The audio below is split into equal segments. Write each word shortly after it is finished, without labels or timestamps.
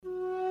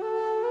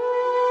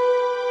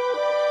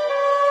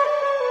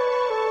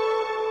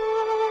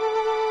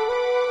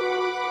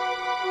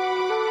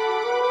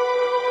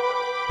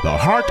The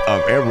heart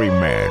of every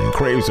man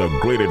craves a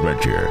great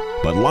adventure,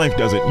 but life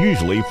doesn't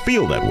usually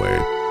feel that way.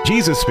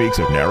 Jesus speaks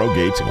of narrow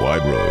gates and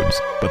wide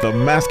roads, but the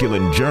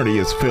masculine journey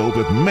is filled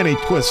with many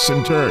twists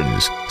and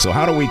turns. So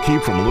how do we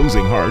keep from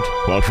losing heart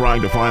while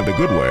trying to find the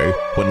good way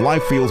when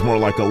life feels more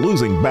like a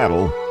losing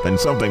battle than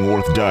something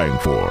worth dying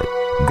for?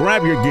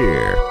 Grab your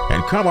gear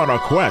and come on a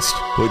quest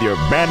with your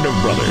band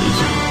of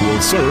brothers who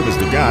will serve as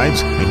the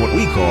guides in what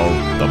we call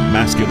the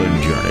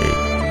masculine journey.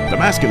 The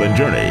masculine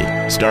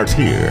journey starts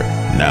here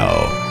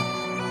now.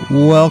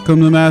 Welcome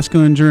to the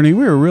Masculine Journey.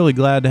 We are really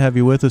glad to have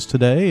you with us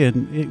today,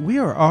 and we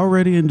are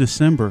already in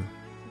December.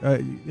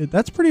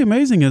 That's pretty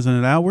amazing,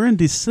 isn't it, Al? We're in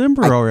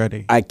December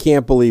already. I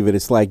can't believe it.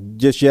 It's like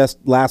just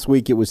last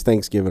week it was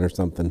Thanksgiving or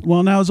something.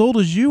 Well, now, as old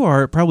as you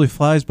are, it probably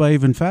flies by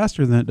even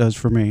faster than it does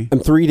for me.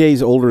 I'm 3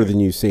 days older than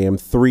you, Sam.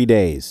 3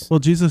 days. Well,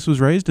 Jesus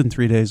was raised in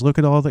 3 days. Look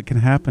at all that can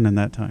happen in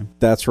that time.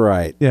 That's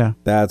right. Yeah.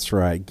 That's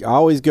right.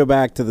 Always go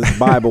back to the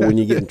Bible when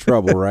you get in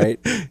trouble, right?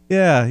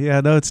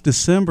 Yeah. No, it's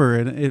December,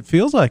 and it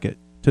feels like it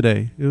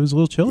today. It was a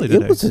little chilly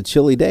today. It was a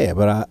chilly day,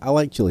 but I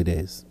like chilly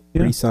days.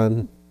 Pretty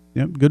sun.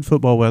 Yep, good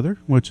football weather,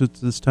 which is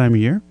this time of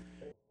year.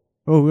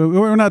 Oh,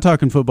 we're not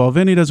talking football.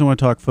 Vinny doesn't want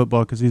to talk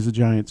football because he's a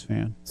Giants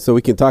fan. So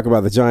we can talk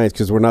about the Giants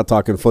because we're not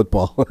talking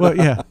football. Well,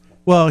 yeah.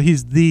 Well,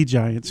 he's the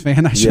Giants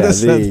fan. I should have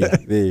said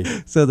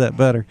that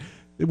better.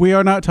 We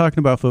are not talking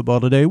about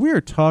football today. We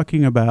are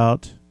talking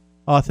about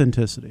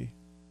authenticity.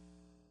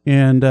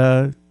 And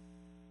I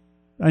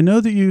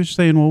know that you're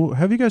saying, well,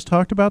 have you guys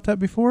talked about that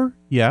before?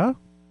 Yeah.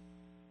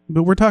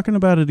 But we're talking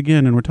about it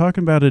again, and we're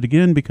talking about it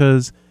again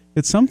because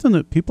it's something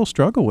that people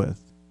struggle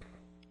with.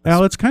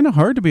 Al, it's kind of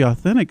hard to be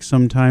authentic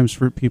sometimes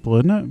for people,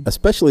 isn't it?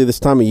 Especially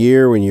this time of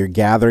year when you're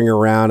gathering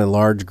around in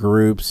large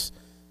groups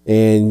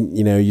and,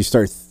 you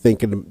start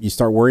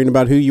worrying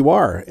about who you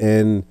are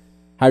and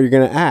how you're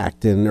going to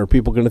act. And are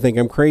people going to think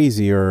I'm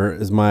crazy, or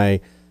is my,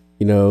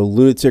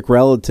 lunatic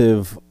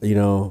relative,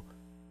 going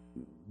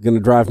to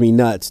drive me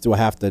nuts? Do I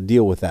have to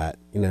deal with that?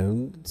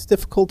 It's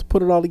difficult to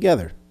put it all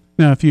together.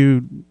 Now, if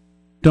you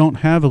don't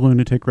have a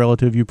lunatic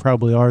relative, you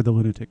probably are the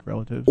lunatic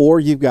relative. Or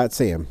you've got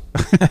Sam.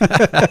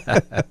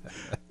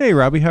 Hey,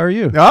 Robbie, how are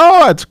you?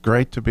 Oh, it's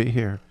great to be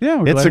here.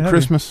 Yeah, it's a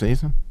Christmas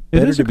season.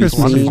 It is a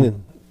Christmas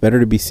season. Better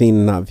to be seen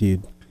and not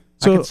viewed.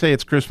 So, I could say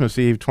it's Christmas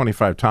Eve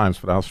 25 times,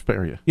 but I'll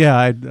spare you. Yeah,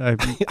 I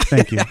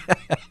thank you.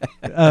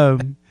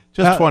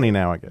 Just 20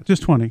 now, I guess.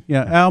 Just 20.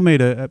 Yeah, Al made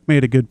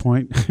a good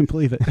point.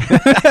 Believe it.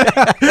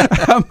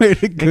 Al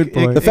made a good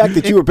point. The fact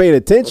that you were paying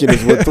attention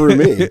is what threw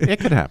me. It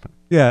could happen.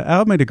 Yeah,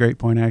 Al made a great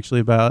point actually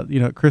about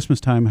at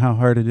Christmas time how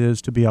hard it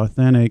is to be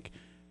authentic,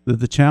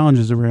 the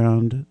challenges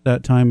around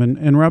that time.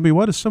 And Robbie,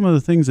 what are some of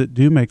the things that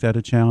do make that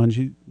a challenge?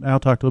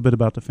 Al talked a little bit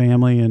about the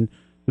family and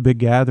the big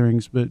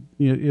gatherings, but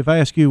if I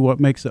ask you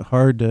what makes it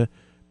hard to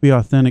be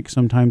authentic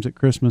sometimes at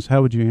Christmas,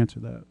 how would you answer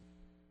that?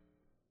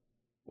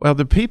 Well,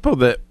 the people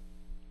that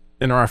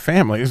in our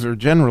families are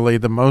generally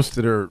the most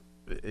that are,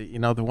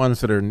 the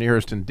ones that are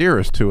nearest and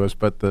dearest to us.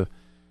 But the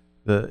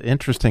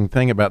interesting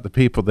thing about the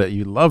people that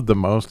you love the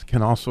most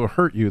can also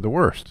hurt you the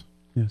worst.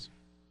 Yes.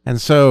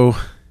 And so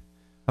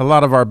a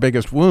lot of our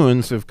biggest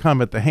wounds have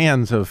come at the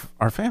hands of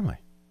our family.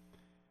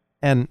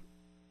 And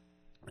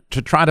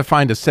to try to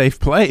find a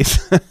safe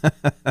place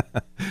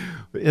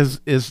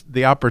is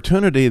the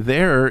opportunity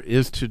there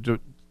is to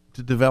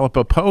develop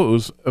a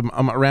pose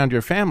around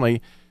your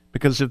family.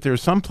 Because if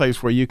there's some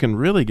place where you can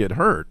really get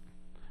hurt,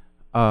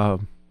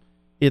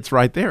 it's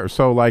right there.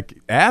 So like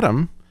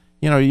Adam,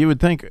 you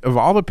would think of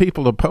all the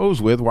people to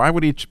pose with, why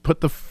would he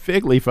put the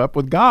fig leaf up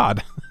with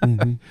God?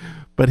 Mm-hmm.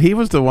 But he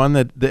was the one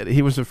that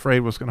he was afraid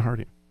was going to hurt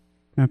him.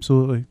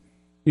 Absolutely.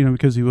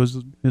 Because he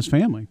was his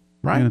family.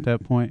 Right. And at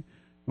that point,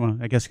 well,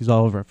 I guess he's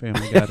all of our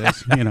family, God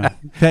is,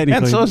 technically.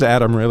 And so is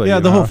Adam, really.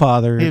 Yeah, the whole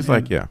father. He's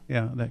like, Yeah,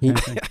 that kind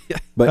of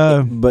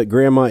thing. But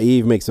Grandma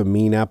Eve makes a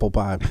mean apple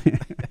pie.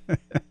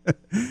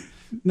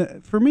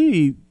 For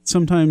me,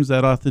 sometimes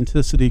that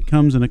authenticity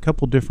comes in a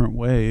couple different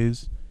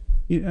ways.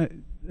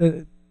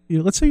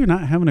 Let's say you're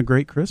not having a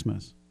great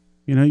Christmas.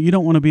 You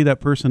don't want to be that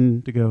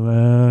person to go,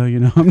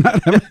 I'm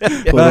not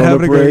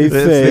having a great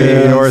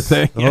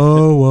face.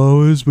 Oh,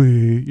 woe is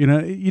me.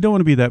 You don't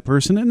want to be that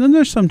person. And then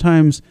there's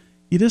sometimes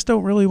you just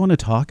don't really want to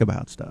talk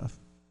about stuff.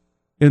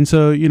 And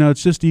so,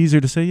 it's just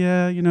easier to say,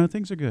 yeah,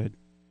 things are good.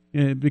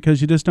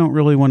 Because you just don't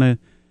really want to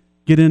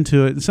get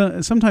into it. So,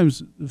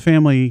 sometimes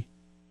family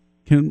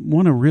can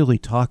want to really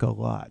talk a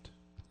lot.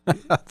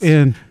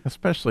 And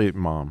especially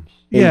moms.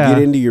 And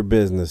get into your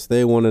business.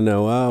 They want to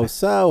know,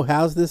 so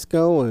how's this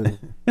going?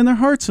 And their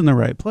heart's in the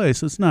right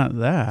place. It's not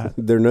that.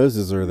 Their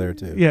noses are there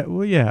too. Yeah,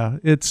 well, yeah.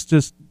 It's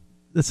just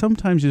that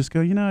sometimes you just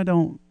go,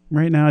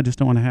 right now I just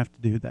don't want to have to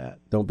do that.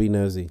 Don't be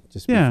nosy.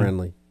 Just be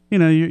friendly.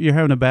 You're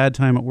having a bad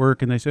time at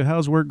work and they say,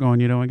 how's work going?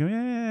 You don't want to go,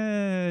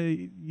 yeah.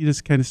 You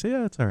just kind of say,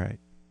 it's all right.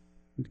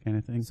 Kind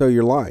of thing. So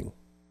you're lying.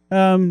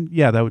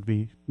 Yeah, that would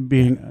be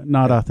being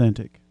not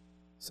authentic.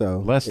 So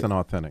less than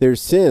authentic.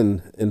 There's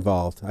sin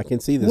involved. I can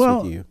see this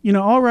with you.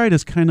 All right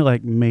is kind of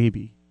like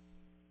maybe.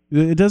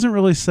 It doesn't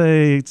really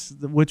say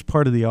which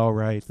part of the all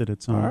right that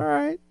it's on. All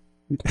right.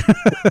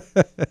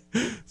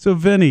 So,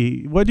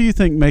 Vinny, what do you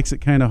think makes it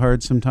kind of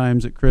hard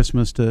sometimes at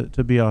Christmas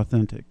to be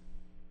authentic?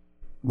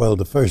 Well,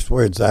 the first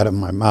words out of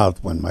my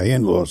mouth when my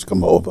in-laws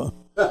come over,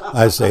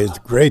 I say, "It's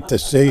great to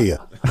see you."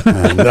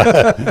 And,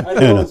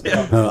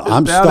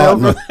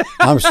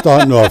 I'm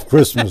starting off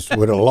Christmas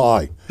with a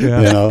lie.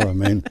 Yeah. You know, I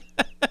mean,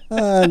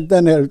 and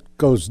then it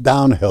goes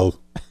downhill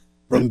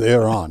from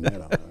there on. You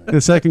know.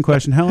 The second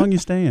question: how long you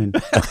staying?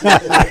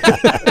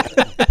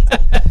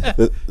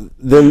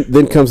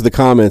 Then comes the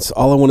comments.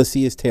 All I want to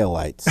see is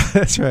taillights.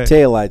 That's right.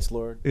 Taillights,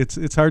 Lord.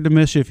 It's hard to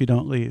miss you if you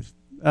don't leave.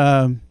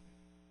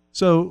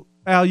 So,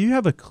 Al, you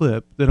have a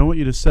clip that I want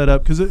you to set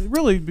up because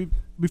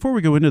before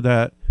we go into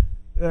that,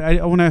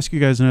 I want to ask you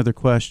guys another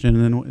question,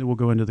 and then we'll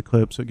go into the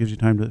clip so it gives you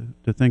time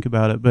to think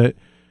about it. But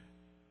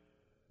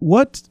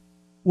what's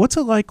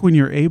it like when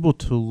you're able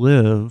to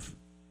live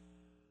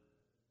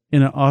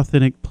in an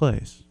authentic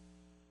place,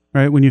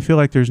 right? When you feel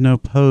like there's no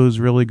pose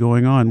really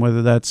going on,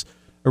 whether that's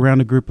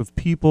around a group of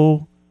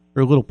people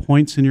or little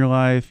points in your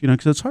life,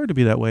 because it's hard to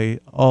be that way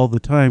all the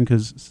time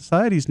because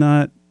society's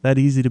not that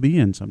easy to be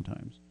in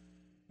sometimes,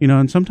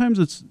 and sometimes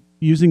it's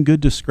using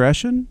good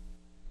discretion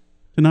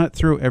to not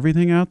throw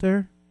everything out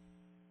there.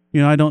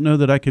 I don't know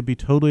that I could be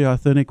totally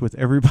authentic with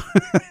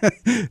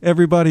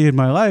everybody in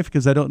my life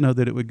because I don't know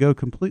that it would go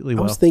completely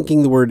well. I was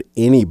thinking the word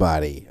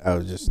anybody. I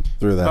was just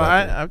threw that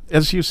out there.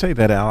 As you say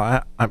that,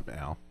 Al, I'm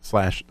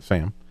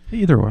Al/Sam.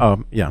 Either way.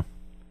 Yeah.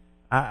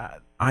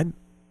 I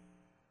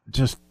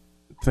just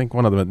think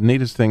one of the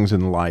neatest things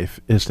in life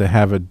is to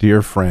have a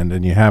dear friend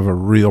and you have a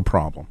real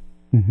problem.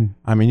 Mm-hmm.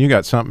 I mean, you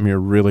got something you're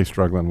really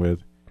struggling with.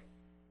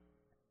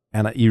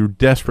 And you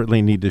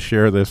desperately need to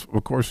share this.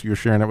 Of course, you're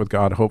sharing it with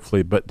God,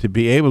 hopefully, but to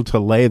be able to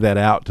lay that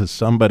out to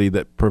somebody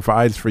that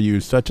provides for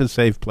you such a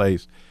safe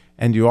place,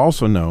 and you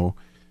also know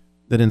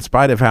that in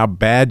spite of how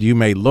bad you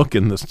may look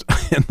in the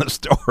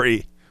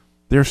story,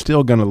 they're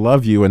still going to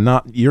love you, and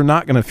you're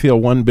not going to feel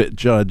one bit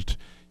judged.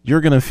 You're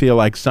going to feel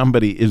like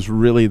somebody is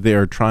really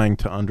there trying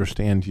to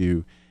understand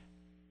you.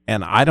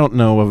 And I don't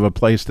know of a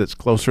place that's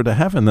closer to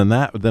heaven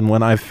than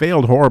when I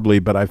failed horribly,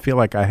 but I feel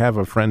like I have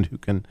a friend who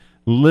can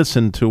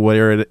listen to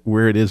where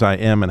it is I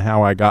am and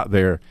how I got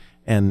there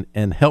and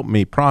help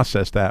me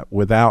process that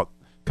without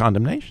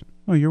condemnation.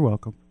 Oh, you're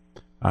welcome.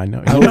 I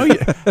know. You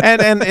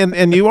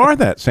and you are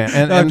that, Sam.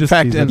 And in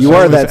fact, you so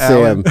are that,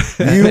 Alan.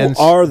 Sam. You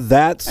are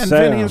that, and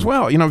Sam. Vinny as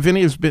well.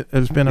 Vinny has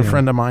been a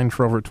friend of mine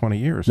for over 20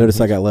 years. Notice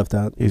I got left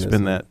out. He's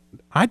been that.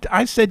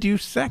 I said you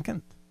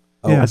second.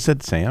 Oh. Yeah. I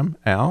said Sam,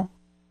 Al.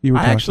 You were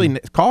I actually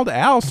called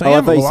Al Sam. Oh,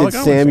 I thought you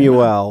said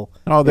Samuel.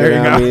 Oh, there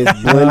you go. I mean,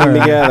 it's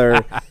blending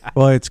together.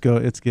 Well, it's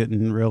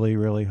getting really,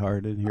 really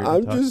hard in here.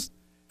 I'm just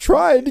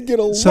trying to get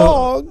along.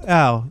 So,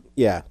 Al,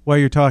 yeah. While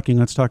you're talking,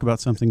 let's talk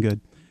about something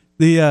good.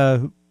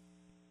 We're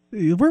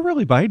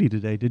really bitey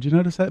today. Did you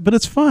notice that? But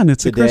it's fun.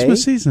 It's the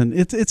Christmas season.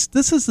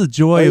 This is the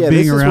joy of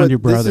being around your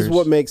brothers. This is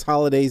what makes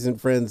holidays and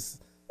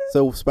friends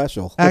so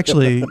special.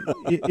 Actually,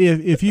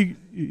 if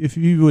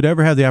you would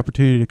ever have the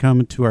opportunity to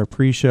come to our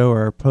pre-show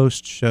or our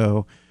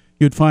post-show,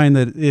 you'd find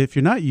that if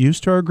you're not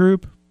used to our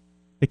group,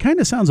 it kind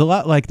of sounds a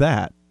lot like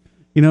that.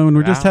 And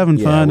we're just having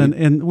fun,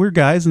 and we're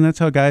guys, and that's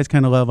how guys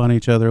kind of love on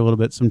each other a little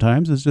bit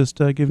sometimes, is just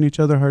giving each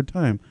other a hard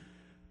time.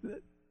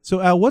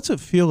 So, Al, what's it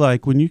feel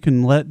like when you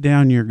can let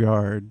down your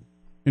guard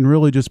and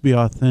really just be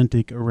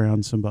authentic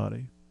around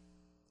somebody?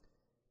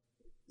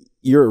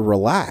 You're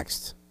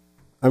relaxed.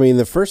 I mean,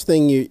 the first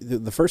thing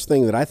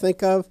that I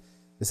think of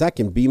is I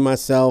can be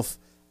myself.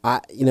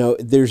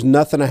 There's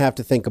nothing I have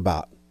to think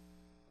about,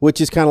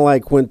 which is kind of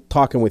like when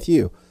talking with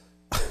you.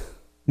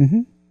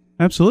 Mm-hmm.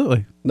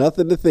 Absolutely.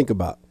 Nothing to think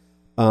about.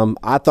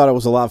 I thought it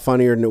was a lot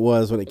funnier than it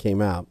was when it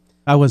came out.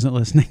 I wasn't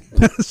listening.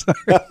 Sorry.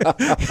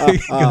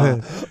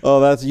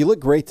 You look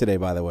great today,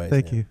 by the way.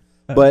 Thank you.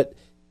 But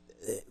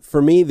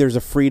for me, there's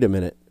a freedom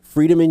in it.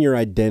 Freedom in your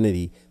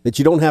identity that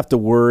you don't have to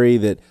worry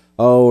that,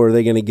 are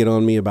they going to get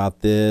on me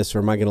about this, or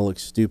am I going to look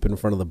stupid in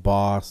front of the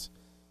boss?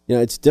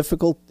 It's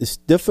difficult. It's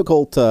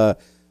difficult to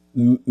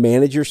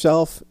manage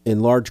yourself in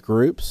large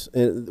groups.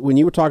 And when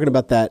you were talking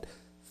about that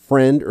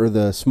friend or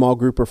the small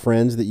group of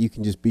friends that you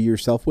can just be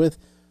yourself with,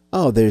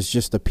 there's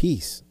just a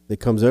peace that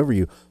comes over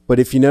you. But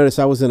if you notice,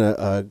 I was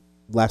in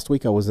last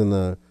week I was in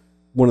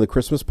one of the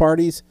Christmas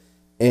parties,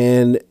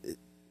 and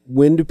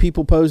when do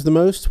people pose the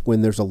most?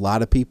 When there's a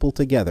lot of people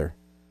together.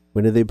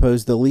 When do they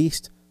pose the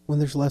least? When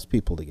there's less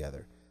people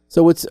together.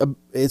 So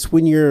it's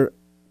when you're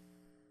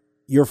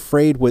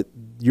afraid what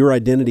your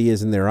identity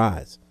is in their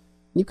eyes.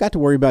 You've got to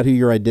worry about who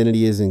your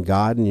identity is in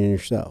God and in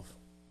yourself.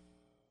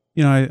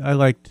 I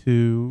like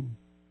to,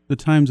 the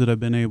times that I've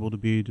been able to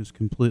be just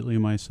completely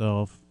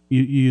myself,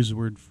 you use the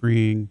word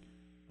freeing.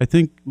 I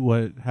think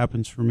what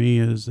happens for me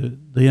is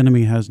that the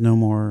enemy has no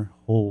more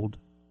hold.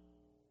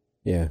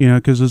 Yeah.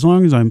 Because as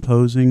long as I'm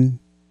posing,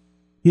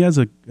 he has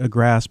a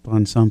grasp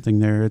on something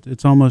there.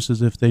 It's almost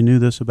as if they knew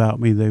this about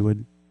me, they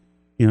would,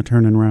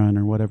 turn and run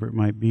or whatever it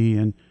might be.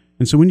 And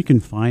so when you can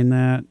find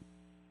that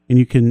and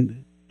you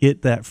can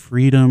get that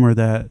freedom or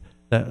that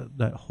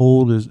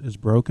hold is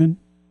broken,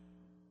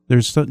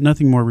 there's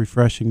nothing more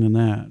refreshing than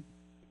that.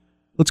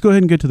 let's go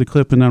ahead and get to the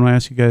clip, and then I'll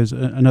ask you guys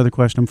another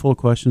question. I'm full of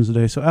questions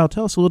today. So, Al,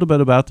 tell us a little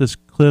bit about this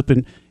clip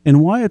and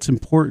why it's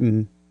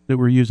important that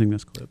we're using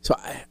this clip. So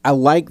I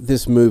like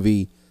this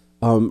movie.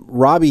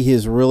 Robbie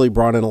has really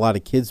brought in a lot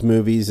of kids'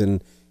 movies,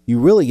 and you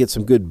really get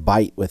some good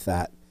bite with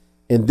that.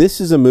 And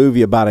this is a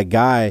movie about a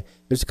guy.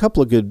 There's a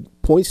couple of good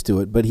points to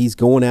it, but he's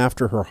going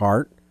after her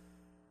heart.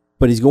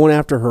 But he's going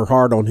after her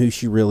heart on who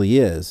she really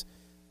is.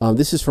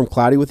 This is from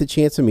Cloudy with a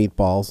Chance of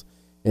Meatballs,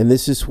 and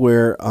this is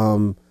where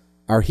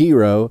our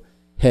hero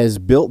has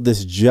built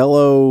this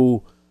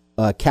Jell-O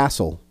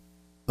castle,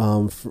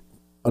 an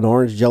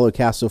orange Jell-O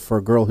castle for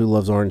a girl who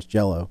loves orange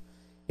Jell-O.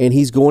 And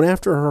he's going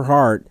after her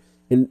heart.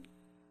 And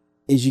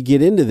as you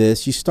get into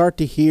this, you start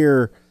to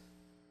hear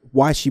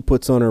why she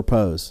puts on her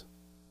pose.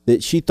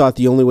 That she thought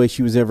the only way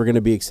she was ever going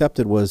to be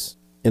accepted was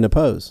in a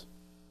pose.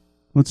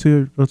 Let's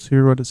hear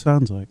what it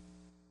sounds like.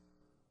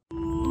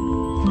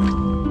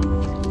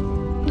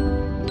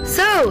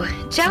 So,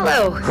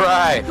 Jell-O.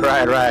 Right.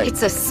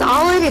 It's a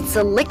solid, it's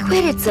a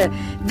liquid, it's a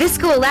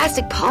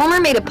viscoelastic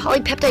polymer made of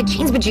polypeptide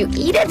chains. Would you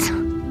eat it?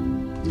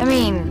 I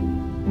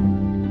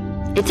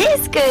mean, it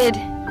tastes good.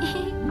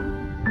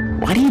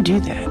 Why do you do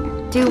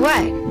that? Do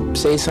what?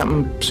 Say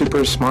something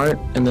super smart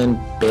and then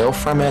bail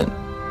from it?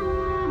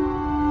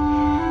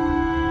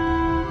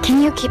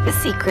 Can you keep a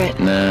secret?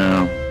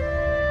 No.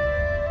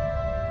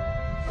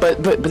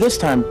 But this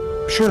time,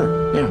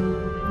 sure, yeah.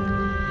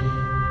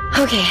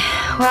 Okay,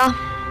 well,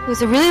 it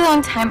was a really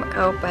long time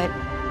ago, but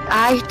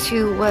I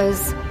too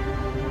was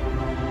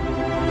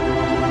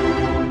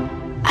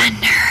a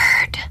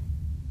nerd.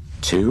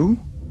 Two?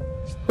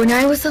 When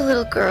I was a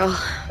little girl,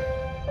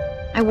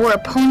 I wore a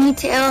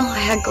ponytail, I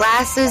had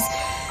glasses,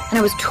 and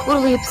I was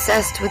totally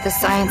obsessed with the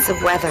science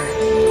of weather.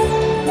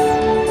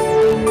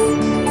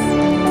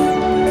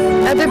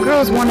 Other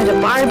girls wanted a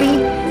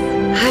Barbie.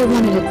 I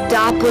wanted a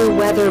Doppler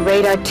Weather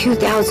Radar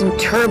 2000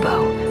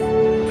 Turbo.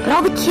 But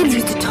all the kids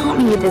used to taunt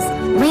me with this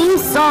lame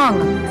song.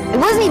 It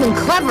wasn't even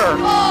clever.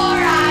 Four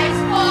eyes,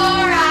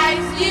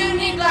 you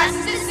need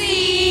glasses to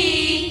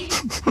see.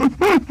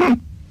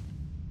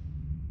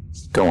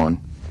 Go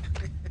on.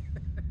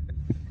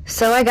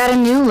 So I got a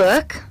new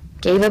look,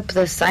 gave up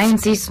the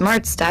sciencey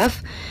smart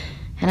stuff,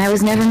 and I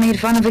was never made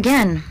fun of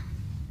again.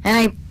 And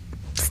I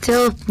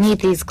still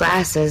need these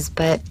glasses,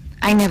 but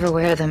I never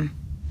wear them.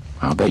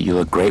 I'll bet you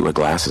look great with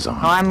glasses on.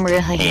 Oh, I'm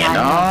really And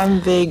on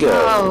they go.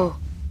 Oh.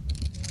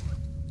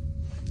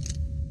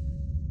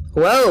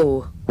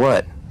 Whoa.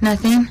 What?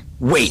 Nothing.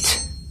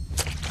 Wait.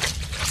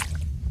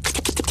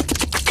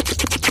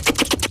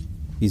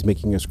 He's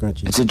making a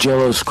scrunchie. It's a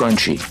Jell-O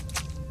scrunchie.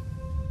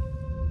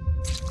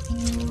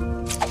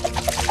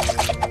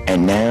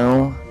 And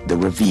now, the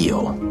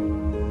reveal.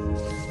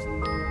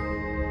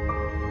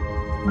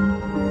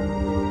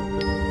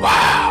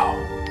 Wow.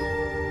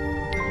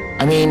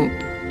 I mean,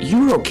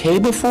 you were okay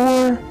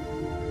before,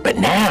 but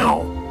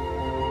now,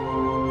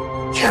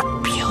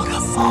 you're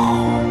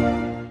beautiful.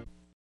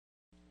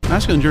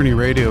 Masculine Journey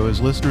Radio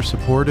is listener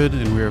supported,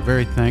 and we are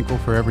very thankful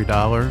for every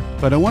dollar.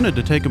 But I wanted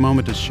to take a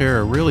moment to share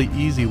a really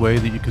easy way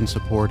that you can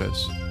support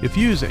us. If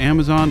you use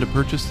Amazon to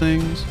purchase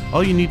things,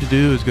 all you need to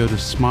do is go to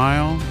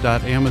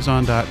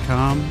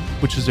smile.amazon.com,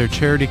 which is their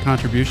charity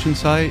contribution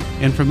site,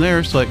 and from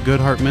there select Good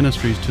Heart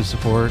Ministries to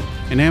support,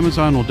 and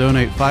Amazon will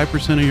donate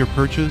 5% of your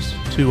purchase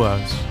to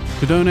us.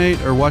 To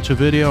donate or watch a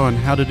video on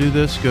how to do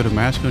this, go to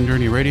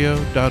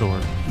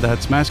masculinejourneyradio.org.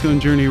 That's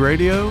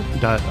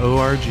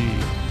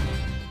masculinejourneyradio.org.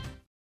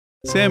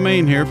 Sam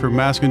Main here for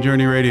Masculine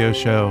Journey Radio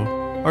Show.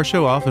 Our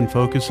show often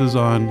focuses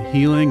on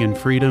healing and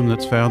freedom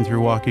that's found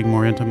through walking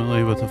more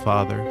intimately with the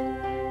Father.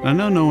 And I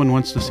know no one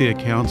wants to see a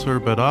counselor,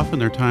 but often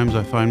there are times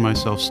I find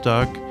myself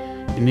stuck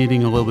and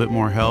needing a little bit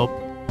more help.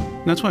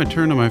 And that's when I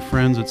turn to my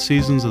friends at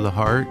Seasons of the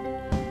Heart.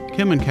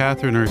 Kim and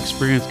Catherine are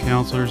experienced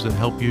counselors that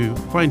help you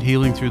find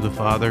healing through the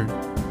Father.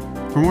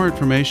 For more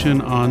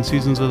information on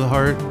Seasons of the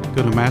Heart,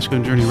 go to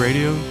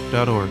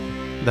masculinejourneyradio.org.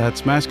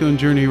 That's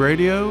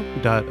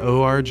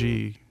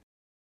masculinejourneyradio.org.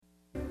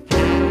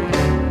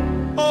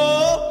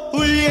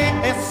 Oh,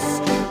 yes,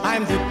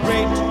 I'm the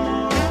great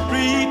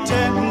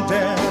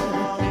pretender.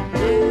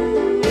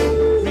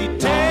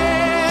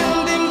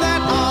 Pretending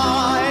that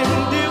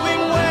I'm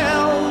doing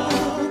well.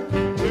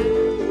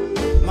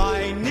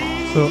 My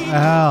knees. So,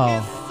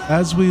 Al,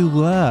 as we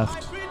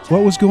left,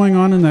 what was going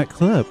on in that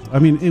clip? I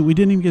mean, we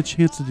didn't even get a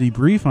chance to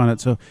debrief on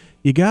it, so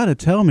you got to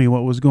tell me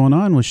what was going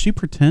on. Was she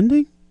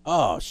pretending?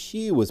 Oh,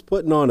 she was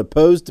putting on a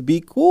pose to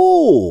be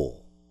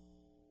cool.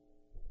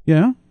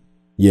 Yeah?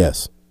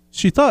 Yes.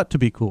 She thought to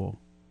be cool.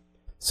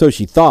 So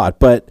she thought,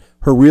 but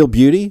her real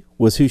beauty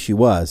was who she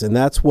was, and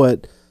that's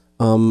what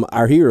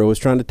our hero was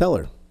trying to tell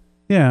her.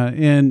 Yeah,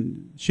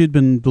 and she had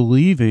been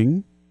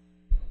believing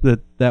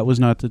that was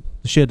not the...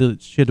 She had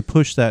to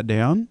push that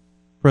down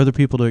for other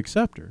people to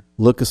accept her.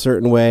 Look a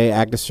certain way,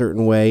 act a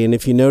certain way, and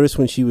if you notice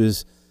when she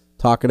was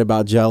talking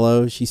about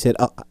Jell-O, she said,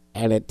 "Oh,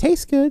 and it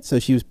tastes good." So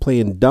she was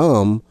playing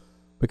dumb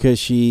because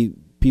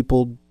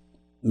people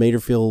made her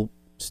feel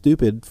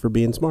stupid for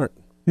being smart.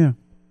 Yeah.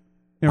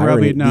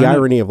 Irony, the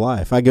irony of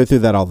life. I go through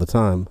that all the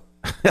time.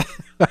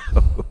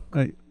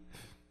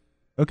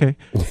 Okay.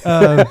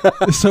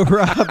 So,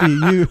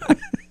 Robbie,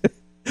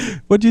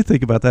 what do you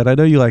think about that? I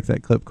know you like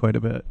that clip quite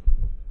a bit.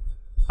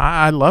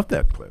 I love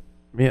that clip,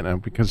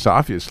 because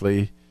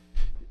obviously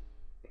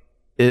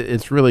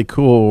it's really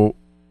cool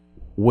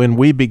when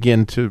we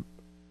begin to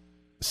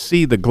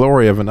see the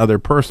glory of another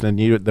person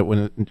and that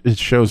when it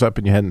shows up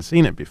and you hadn't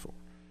seen it before.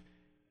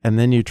 And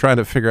then you try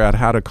to figure out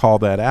how to call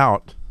that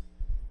out.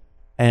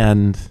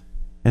 And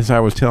as I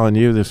was telling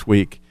you this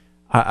week,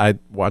 I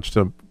watched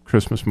a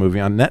Christmas movie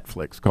on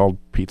Netflix called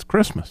Pete's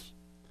Christmas.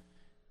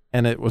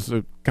 And it was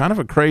a kind of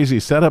a crazy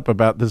setup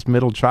about this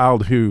middle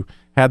child who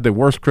had the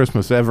worst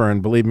Christmas ever.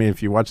 And believe me,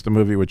 if you watch the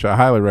movie, which I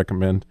highly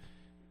recommend,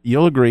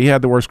 you'll agree he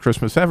had the worst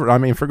Christmas ever. I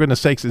mean, for goodness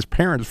sakes, his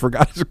parents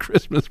forgot his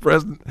Christmas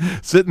present.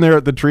 Sitting there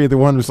at the tree, the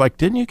one was like,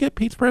 "Didn't you get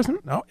Pete's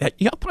present?" "No, I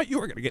thought you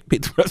were going to get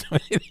Pete's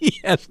present." He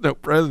has no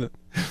present.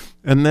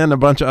 And then a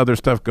bunch of other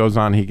stuff goes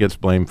on. He gets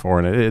blamed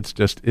for it.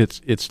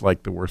 It's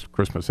like the worst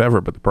Christmas ever.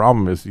 But the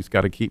problem is he's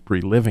got to keep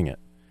reliving it,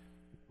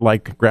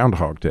 like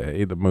Groundhog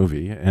Day, the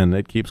movie, and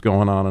it keeps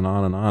going on and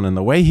on and on. And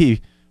the way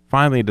he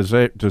finally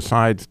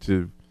decides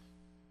to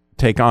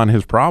take on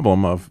his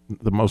problem of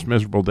the most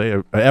miserable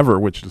day ever,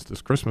 which is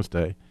this Christmas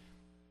Day,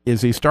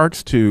 is he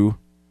starts to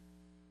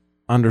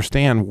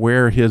understand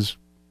where his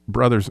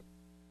brother's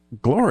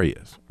glory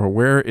is, or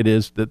where it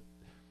is that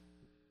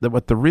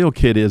what the real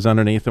kid is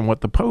underneath and what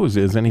the pose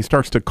is. And he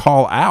starts to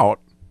call out,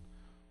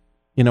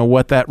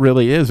 what that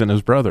really is in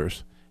his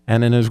brothers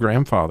and in his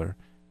grandfather.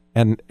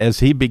 And as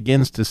he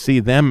begins to see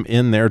them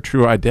in their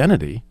true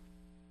identity,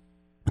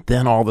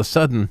 then all of a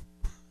sudden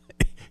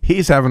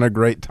he's having a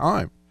great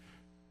time.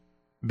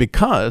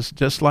 Because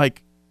just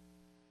like,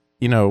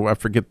 I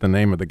forget the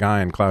name of the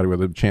guy in Cloudy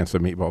with a Chance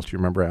of Meatballs. Do you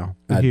remember, Al?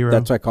 The hero.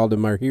 That's why I called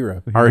him our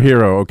hero. Our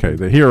hero, okay.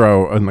 The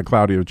hero in the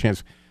Cloudy with a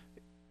Chance.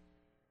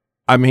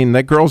 I mean,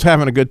 that girl's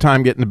having a good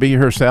time getting to be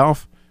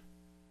herself,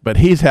 but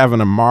he's having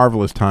a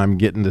marvelous time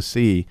getting to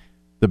see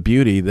the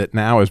beauty that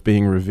now is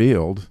being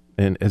revealed.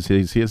 And as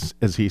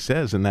he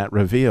says in that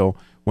reveal,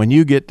 when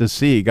you get to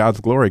see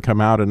God's glory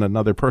come out in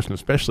another person,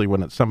 especially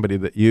when it's somebody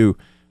that you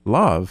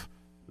love,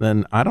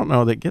 then I don't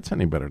know that gets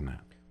any better than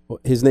that. Well,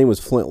 his name was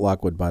Flint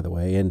Lockwood, by the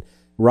way, and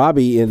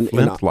Robbie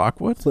Flint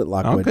Lockwood.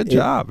 Oh, good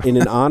job.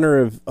 In honor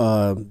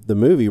of the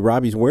movie,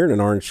 Robbie's wearing an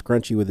orange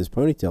scrunchie with his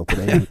ponytail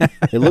today.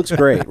 It looks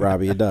great,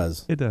 Robbie. It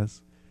does. It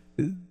does.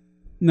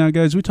 Now,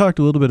 guys, we talked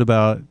a little bit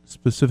about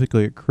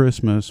specifically at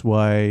Christmas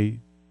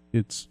why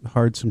it's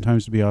hard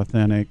sometimes to be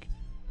authentic,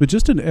 but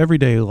just in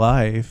everyday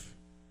life,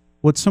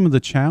 what's some of the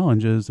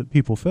challenges that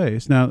people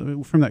face?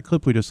 Now, from that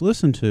clip we just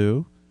listened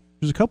to,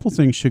 there's a couple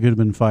things she could have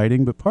been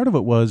fighting, but part of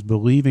it was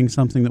believing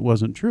something that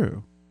wasn't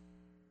true.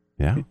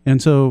 Yeah.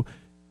 And so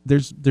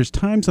there's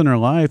times in our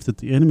life that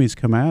the enemy's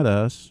come at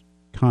us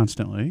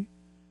constantly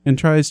and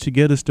tries to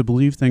get us to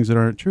believe things that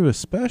aren't true,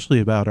 especially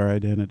about our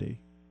identity.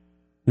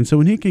 And so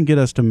when he can get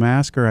us to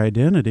mask our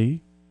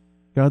identity,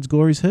 God's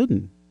glory's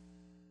hidden.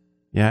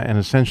 Yeah, and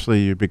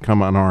essentially you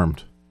become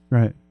unarmed.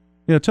 Right.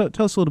 Yeah, tell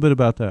us a little bit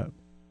about that.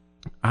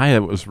 I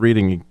was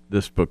reading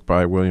this book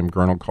by William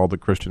Gurnall called The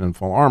Christian in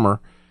Full Armor,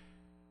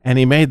 and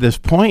he made this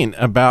point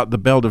about the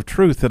belt of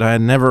truth that I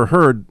had never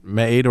heard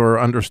made or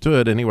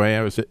understood anyway.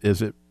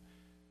 As it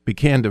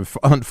began to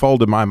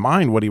unfold in my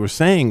mind, what he was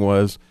saying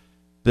was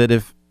that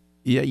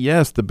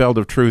yes, the belt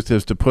of truth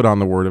is to put on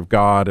the Word of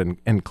God,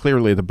 and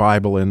clearly the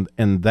Bible and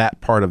that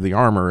part of the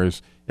armor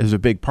is a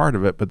big part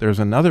of it, but there's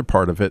another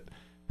part of it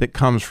that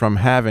comes from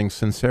having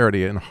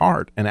sincerity in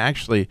heart and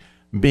actually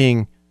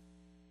being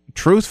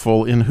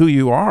truthful in who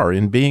you are,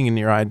 in being in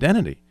your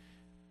identity.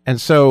 And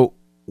so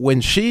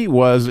when she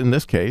was, in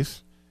this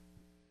case,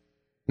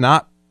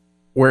 not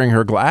wearing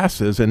her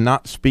glasses and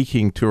not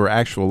speaking to her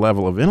actual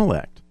level of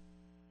intellect,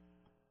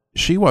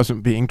 she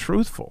wasn't being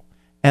truthful.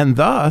 And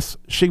thus,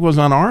 she was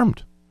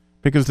unarmed,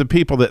 because the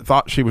people that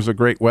thought she was a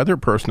great weather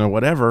person or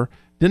whatever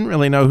didn't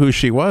really know who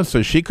she was,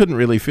 so she couldn't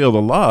really feel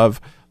the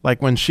love.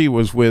 Like when she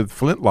was with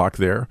Flintlock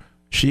there,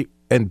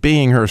 and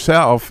being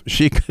herself,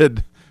 she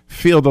could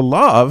feel the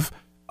love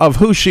of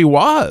who she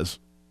was,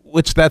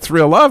 which that's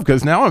real love,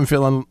 because now I'm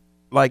feeling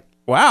like,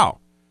 wow,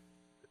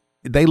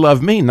 they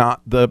love me,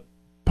 not the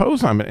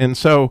pose I'm in. And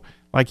so,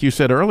 like you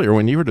said earlier,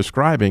 when you were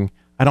describing,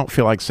 I don't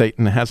feel like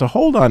Satan has a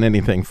hold on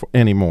anything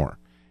anymore.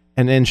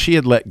 And then she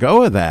had let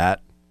go of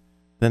that,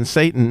 then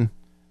Satan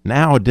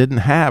now didn't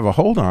have a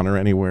hold on her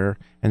anywhere,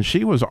 and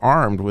she was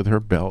armed with her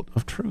belt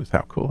of truth.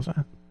 How cool is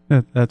that?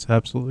 That's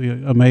absolutely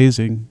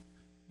amazing.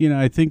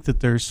 I think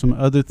that there's some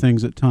other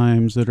things at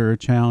times that are a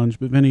challenge,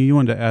 but Vinny, you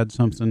wanted to add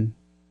something.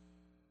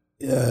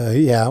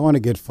 Yeah, I want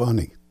to get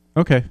funny.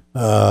 Okay.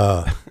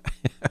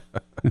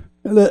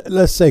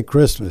 Let's say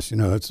Christmas,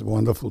 it's a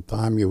wonderful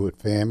time. You're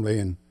with family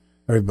and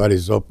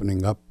everybody's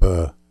opening up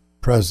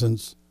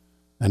presents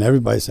and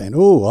everybody's saying,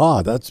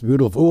 oh, that's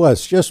beautiful. Oh,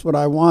 that's just what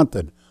I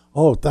wanted.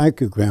 Oh, thank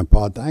you,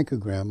 Grandpa. Thank you,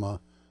 Grandma.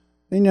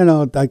 And,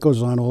 that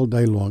goes on all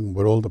day long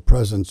with all the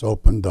presents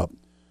opened up.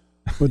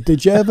 But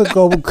did you ever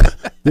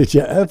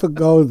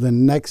go the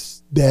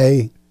next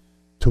day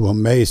to a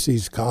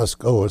Macy's,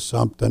 Costco or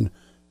something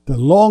The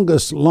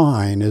longest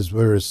line is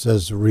where it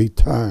says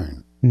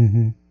return.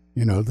 Mm-hmm.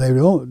 You know,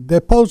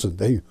 they're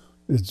posing.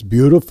 It's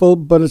beautiful,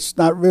 but it's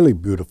not really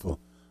beautiful.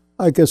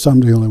 I guess I'm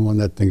the only one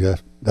that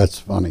thinks that's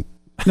funny.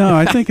 No,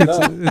 I think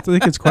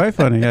it's quite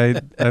funny.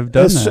 I've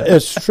done that.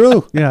 It's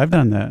true. Yeah, I've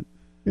done that.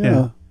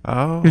 Yeah.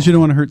 Oh. Because you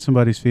don't want to hurt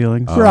somebody's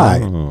feelings. Right.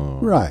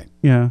 Right.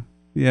 Yeah.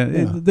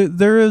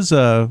 There is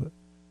a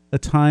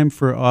time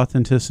for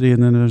authenticity,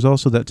 and then there's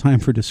also that time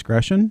for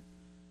discretion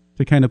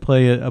to kind of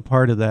play a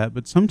part of that.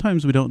 But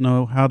sometimes we don't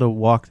know how to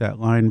walk that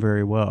line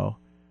very well.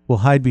 We'll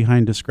hide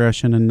behind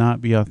discretion and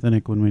not be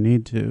authentic when we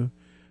need to.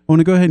 I want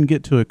to go ahead and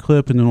get to a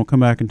clip, and then we'll come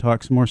back and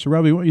talk some more. So,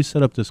 Robbie, why don't you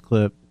set up this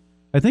clip?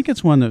 I think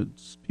it's one that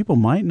people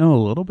might know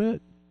a little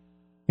bit.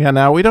 Yeah,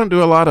 now we don't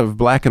do a lot of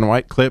black and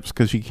white clips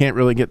because you can't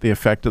really get the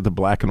effect of the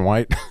black and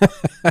white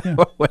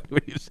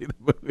when you see the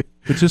movie.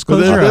 But just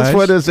close your eyes. This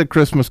one is a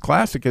Christmas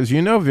classic. As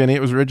you know, Vinny,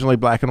 it was originally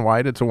black and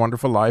white. It's a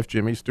Wonderful Life,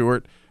 Jimmy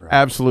Stewart,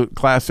 absolute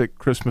classic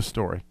Christmas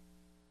story.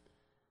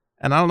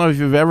 And I don't know if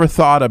you've ever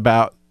thought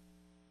about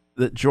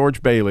that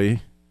George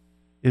Bailey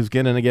is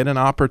going to get an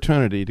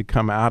opportunity to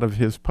come out of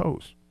his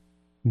pose,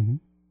 an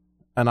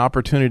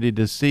opportunity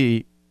to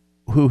see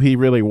who he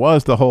really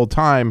was the whole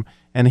time,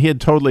 and he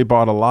had totally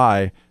bought a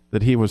lie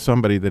that he was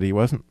somebody that he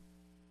wasn't.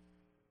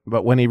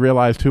 But when he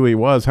realized who he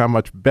was, how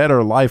much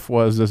better life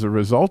was as a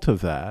result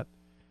of that,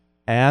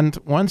 and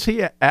once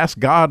he asked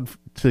God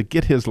to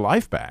get his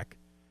life back,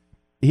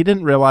 he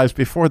didn't realize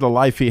before the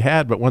life he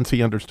had, but once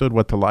he understood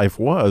what the life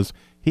was,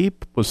 he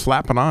was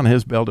slapping on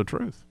his belt of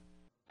truth.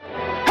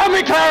 Help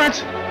me,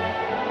 Clarence!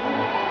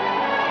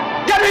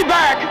 Get me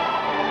back!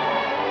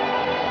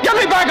 Get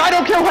me back! I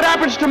don't care what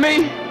happens to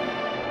me!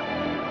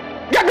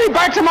 Get me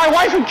back to my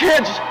wife and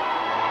kids!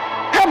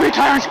 Help me,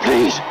 Clarence,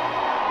 please!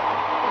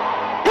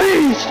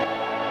 Please!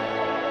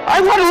 I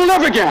want to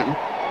live again!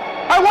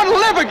 I want to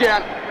live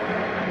again!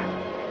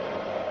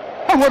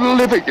 I want to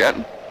live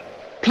again!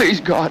 Please,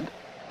 God,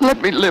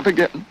 let me live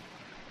again.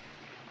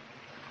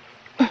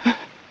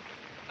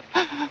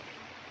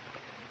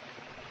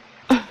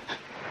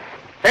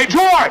 Hey,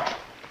 George!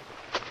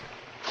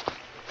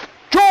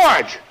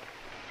 George!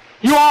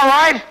 You all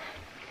right?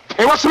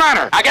 Hey, what's the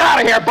matter? Now get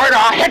out of here, Bert, or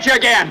I'll hit you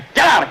again.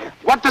 Get out of here.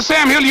 What the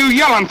Sam Hill you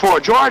yelling for,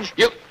 George?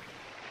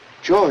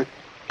 George,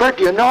 Bert,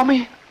 do you know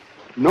me?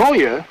 Know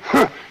you?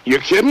 You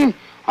kidding?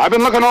 I've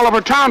been looking all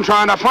over town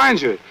trying to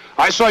find you.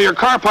 I saw your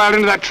car piled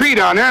into that tree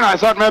down there, and I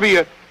thought maybe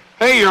you...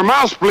 Hey, your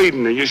mouth's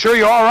bleeding. Are you sure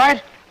you're all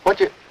right? What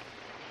you...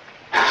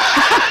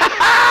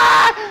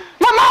 My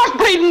mouth's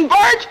bleeding,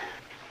 Bert!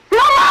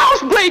 My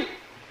mouth's bleeding!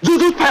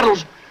 Zuzu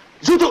pedals.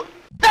 Zuzu...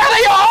 There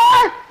they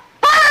are!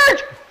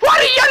 Bert! What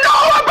do you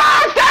know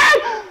about that?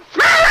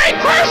 Merry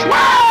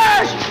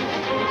Christmas!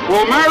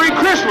 Well, Merry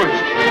Christmas!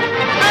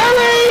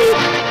 Merry!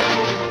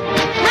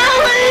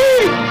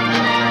 Merry!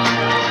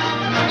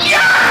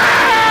 Yay!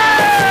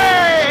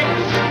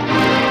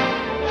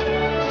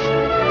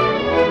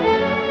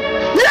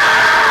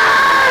 Yay!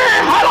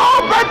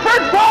 Hello,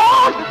 Bedford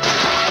Falls!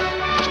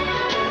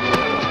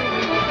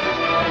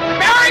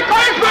 Merry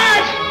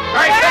Christmas!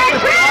 Merry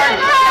Christmas!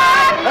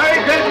 Merry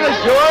Christmas,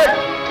 George!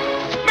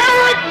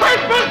 Merry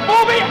Christmas,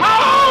 movie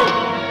house!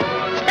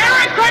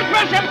 Merry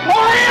Christmas,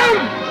 Emporium!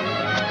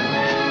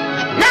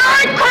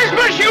 Merry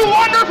Christmas, you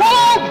wonderful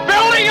old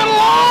building and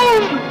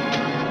loan!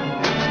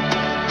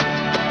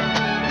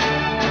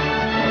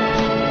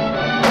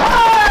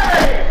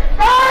 Hey!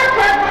 Merry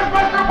Christmas,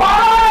 Mr.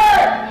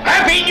 Potter!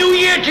 Happy New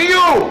Year to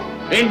you!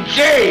 In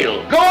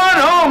jail! Go on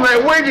home,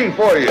 they're waiting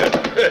for you!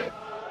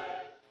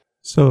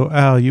 So,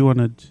 Al, you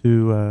wanted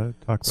to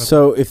talk about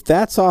So, if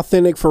that's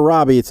authentic for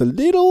Robbie, it's a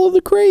little of the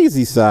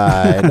crazy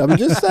side. I'm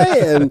just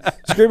saying.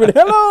 Screaming,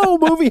 hello,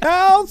 movie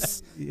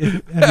house.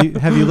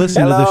 Have you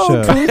listened to the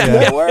show?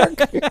 Network.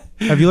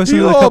 Have you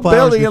listened to a couple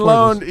hours before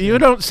alone? this? You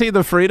don't see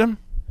the freedom?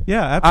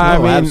 Yeah,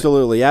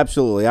 absolutely.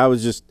 Absolutely. I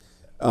was just,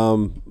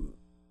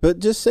 but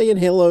just saying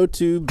hello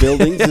to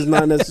buildings is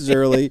not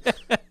necessarily,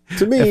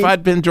 to me. If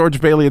I'd been George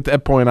Bailey at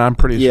that point, I'm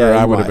pretty sure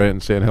I would have been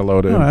saying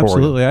hello to Emporium.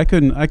 Absolutely. I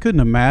couldn't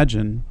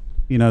imagine,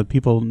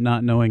 people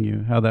not knowing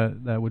you, how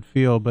that would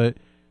feel. But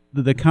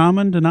the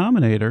common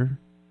denominator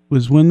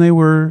was when they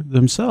were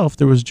themselves,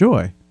 there was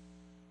joy.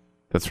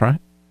 That's right.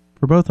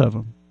 For both of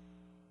them.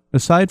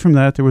 Aside from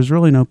that, there was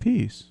really no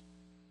peace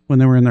when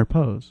they were in their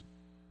pose.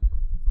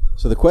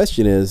 So the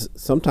question is,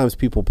 sometimes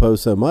people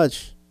pose so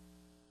much,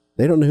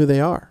 they don't know who they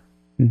are.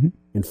 Mm-hmm.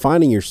 And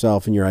finding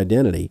yourself and your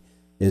identity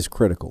is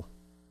critical.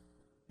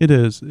 It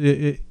is.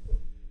 We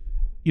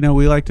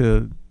like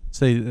to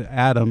say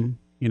Adam,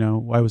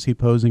 why was he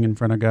posing in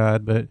front of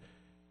God? But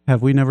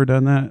have we never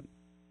done that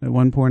at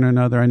one point or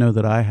another? I know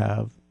that I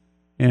have.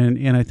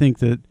 And I think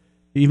that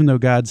even though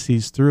God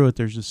sees through it,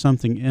 there's just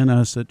something in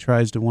us that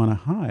tries to want to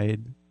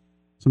hide.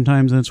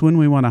 Sometimes it's when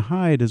we want to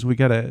hide is we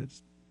got to,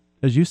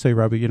 as you say,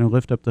 Robbie,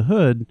 lift up the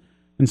hood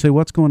and say,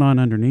 what's going on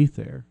underneath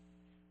there?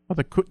 Well,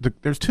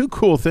 there's two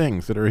cool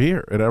things that are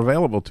here that are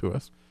available to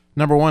us.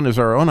 Number one is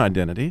our own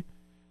identity.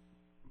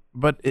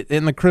 But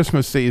in the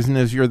Christmas season,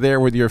 as you're there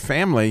with your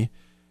family,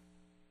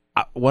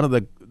 one of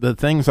the the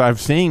things I've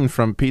seen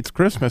from Pete's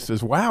Christmas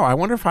is, wow, I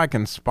wonder if I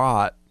can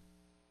spot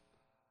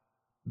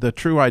the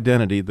true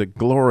identity, the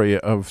glory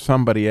of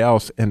somebody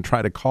else, and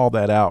try to call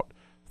that out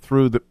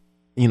through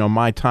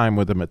my time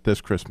with them at this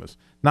Christmas.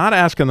 Not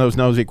asking those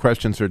nosy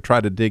questions or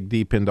try to dig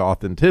deep into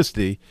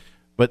authenticity,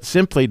 but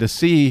simply to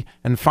see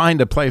and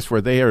find a place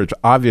where they are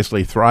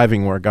obviously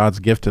thriving, where God's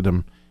gifted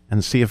them,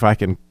 and see if I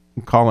can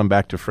call them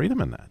back to freedom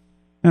in that.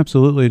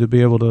 Absolutely, to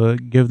be able to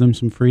give them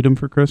some freedom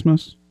for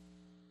Christmas,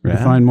 to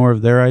find more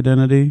of their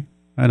identity.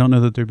 I don't know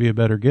that there'd be a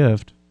better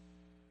gift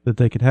that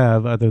they could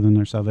have other than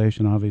their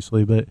salvation,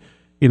 obviously, but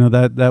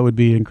that would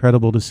be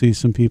incredible to see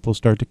some people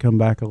start to come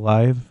back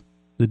alive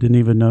that didn't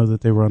even know that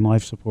they were on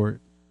life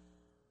support.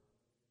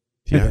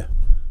 Yeah.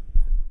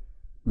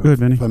 Good,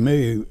 Vinny. For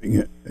me,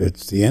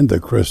 it's the end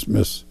of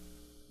Christmas.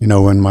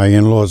 When my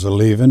in-laws are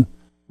leaving,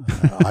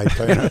 I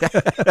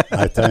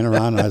turn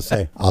around and I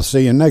say, I'll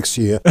see you next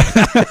year.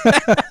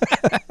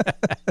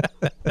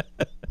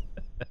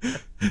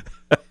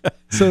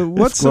 So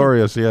what's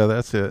glorious? Yeah,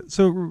 that's it.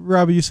 So,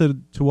 Robbie, you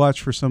said to watch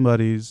for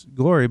somebody's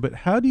glory, but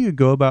how do you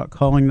go about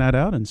calling that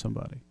out in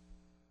somebody?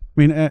 I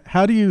mean,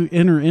 how do you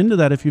enter into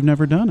that if you've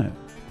never done it?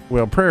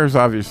 Well, prayer is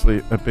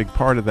obviously a big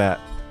part of that.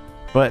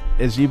 But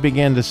as you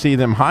begin to see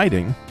them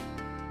hiding,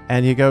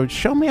 and you go,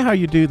 show me how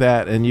you do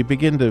that, and you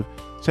begin to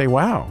say,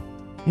 wow,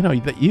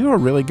 you are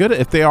really good at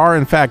it. If they are,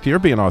 in fact, you're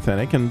being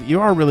authentic, and you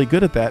are really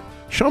good at that,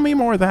 show me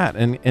more of that,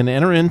 and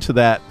enter into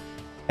that,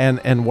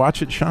 and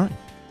watch it shine.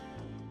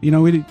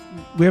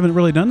 We haven't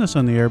really done this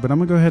on the air, but I'm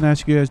going to go ahead and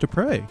ask you guys to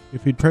pray.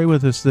 If you'd pray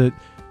with us that,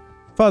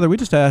 Father, we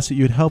just ask that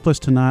you'd help us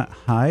to not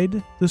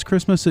hide this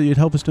Christmas, that you'd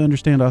help us to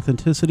understand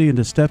authenticity and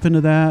to step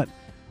into that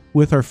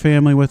with our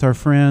family, with our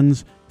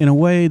friends, in a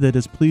way that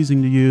is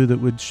pleasing to you, that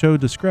would show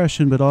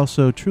discretion, but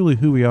also truly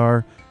who we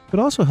are, but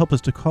also help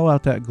us to call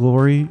out that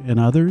glory in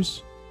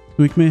others.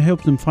 We can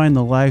help them find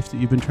the life that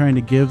you've been trying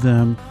to give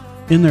them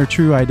in their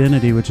true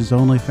identity, which is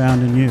only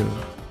found in you.